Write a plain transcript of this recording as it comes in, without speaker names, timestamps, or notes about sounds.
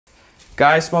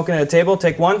Guy smoking at a table,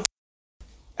 take one.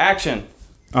 Action.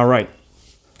 All right.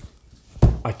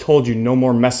 I told you no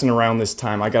more messing around this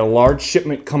time. I got a large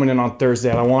shipment coming in on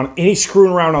Thursday. I don't want any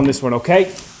screwing around on this one,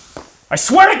 okay? I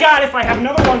swear to God, if I have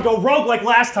another one go rogue like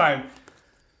last time,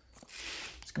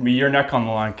 it's gonna be your neck on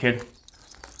the line, kid.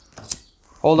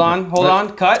 Hold on,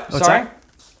 cut. What's Sorry.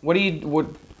 that?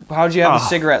 How'd you have a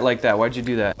cigarette like that? Why'd you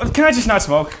do that? Can I just not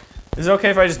smoke? Is it okay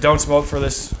if I just don't smoke for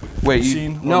this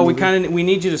scene? No, we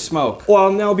need you to smoke.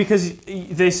 Well, no, because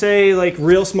they say like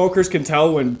real smokers can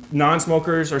tell when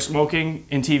non-smokers are smoking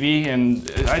in TV, and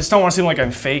I just don't want to seem like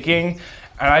I'm faking.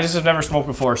 And I just have never smoked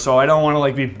before, so I don't want to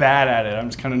like be bad at it. I'm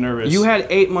just kind of nervous. You had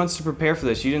 8 months to prepare for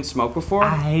this. You didn't smoke before?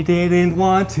 I didn't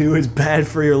want to. It's bad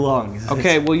for your lungs.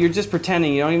 Okay, well you're just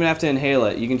pretending. You don't even have to inhale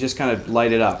it. You can just kind of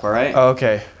light it up, all right? Oh,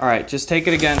 okay. All right, just take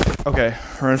it again. Okay,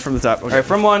 run from the top. Okay. All right,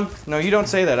 from one. No, you don't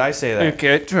say that. I say that.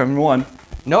 Okay, from one.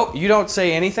 Nope, you don't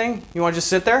say anything. You want to just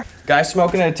sit there? Guy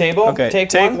smoking at a table. Okay,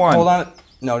 take one. Hold on.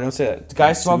 No, don't say that.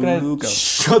 Guy smoking at a...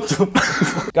 Shut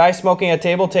the... Guy smoking at a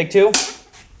table, take two.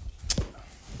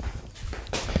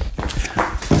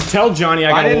 Tell Johnny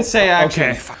I didn't say action.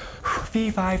 Okay.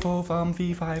 V5O,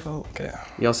 V5O. Okay.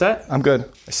 You all set? I'm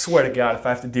good. I swear to God, if I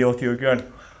have to deal with you again,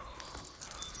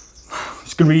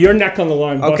 it's gonna be your neck on the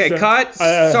line, Buster. Okay, cut.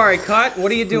 Sorry, cut.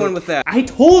 What are you doing with that? I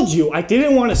told you I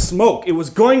didn't want to smoke. It was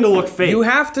going to look fake. You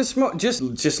have to smoke.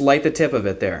 Just light the tip of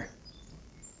it there.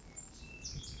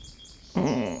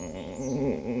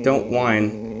 Don't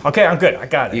whine. Okay, I'm good. I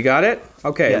got it. You got it?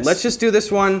 Okay, yes. Let's just do this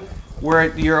one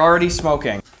where you're already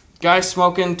smoking. Guy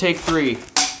smoking, take three.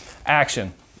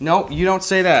 Action. Nope, you don't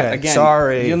say that. Okay, again.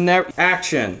 sorry. You'll never.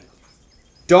 Action.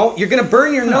 Don't. You're gonna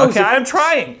burn your nose. Okay, I'm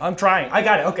trying. I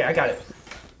got it. Okay, I got it.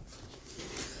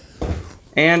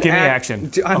 And give me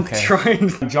action. I'm trying.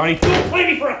 Johnny, don't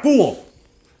play me for a fool.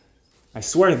 I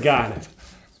swear to God.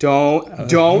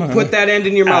 Don't put that end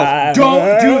in your mouth.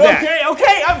 Don't do that.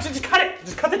 Okay. Just cut it.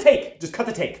 Just cut the take. Just cut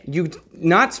the take. You're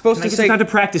not supposed to say. Time to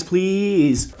practice,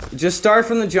 please. Just start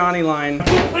from the Johnny line.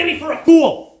 Don't play me for a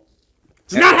fool.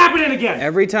 It's not happening again.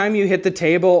 Every time you hit the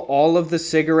table, all of the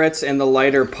cigarettes and the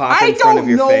lighter pop in front of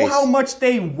your face. I don't know how much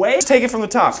they weigh. Let's take it from the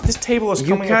top. This table is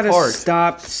coming apart. You gotta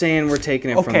stop saying we're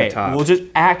taking it from the top. Okay, we'll just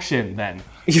action then.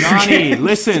 Johnny,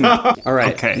 listen. All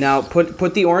right. Okay. Now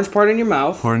put the orange part in your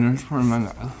mouth. Pour the orange part in my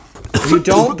mouth. You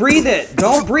don't breathe it.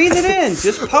 Don't breathe it in.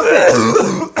 Just puff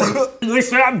it.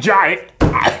 Listen, I'm giant.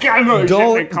 I got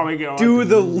no shit coming on. Do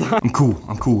the line. I'm cool.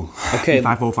 Okay.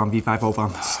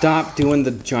 V5O. Stop doing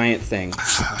the giant thing.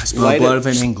 I smell blood of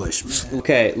an Englishman.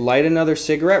 Okay, light another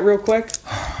cigarette real quick.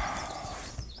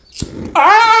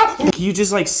 Ah! Can you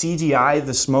just like CGI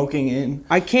the smoking in?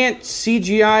 I can't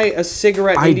CGI a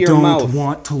cigarette into your mouth. I don't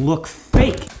want to look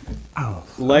fake. Oh.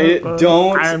 Light it.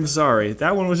 Don't. I'm sorry.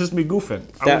 That one was just me goofing.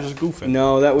 I was just goofing.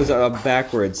 No, that was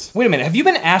backwards. Wait a minute. Have you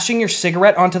been ashing your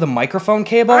cigarette onto the microphone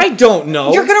cable? I don't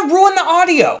know. You're gonna ruin the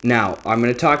audio. Now, I'm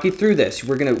gonna talk you through this.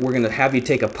 We're gonna have you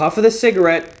take a puff of the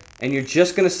cigarette, and you're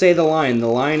just gonna say the line. The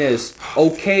line is,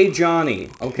 "Okay, Johnny."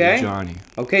 Okay. Johnny.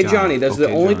 Okay, Johnny. Those are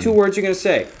the only two words you're gonna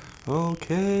say.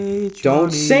 Okay, Johnny.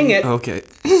 Don't sing it. Okay.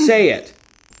 Say it.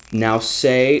 Now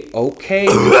say okay.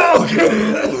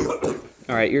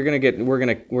 All right, we're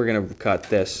gonna cut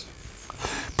this.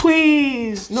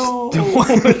 Please, no.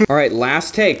 All right,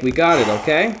 last take. We got it,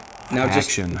 okay? Now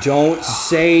action. Just don't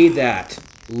say that.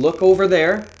 Look over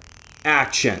there.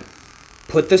 Action.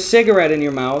 Put the cigarette in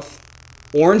your mouth.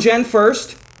 Orange end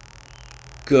first.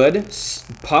 Good.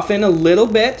 Puff in a little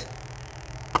bit.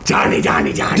 Johnny.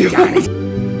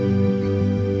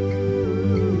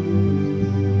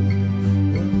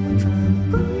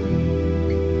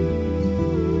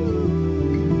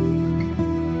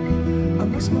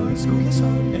 Smart school is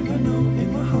hard, and I know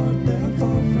in my heart that I'm far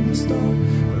from the start.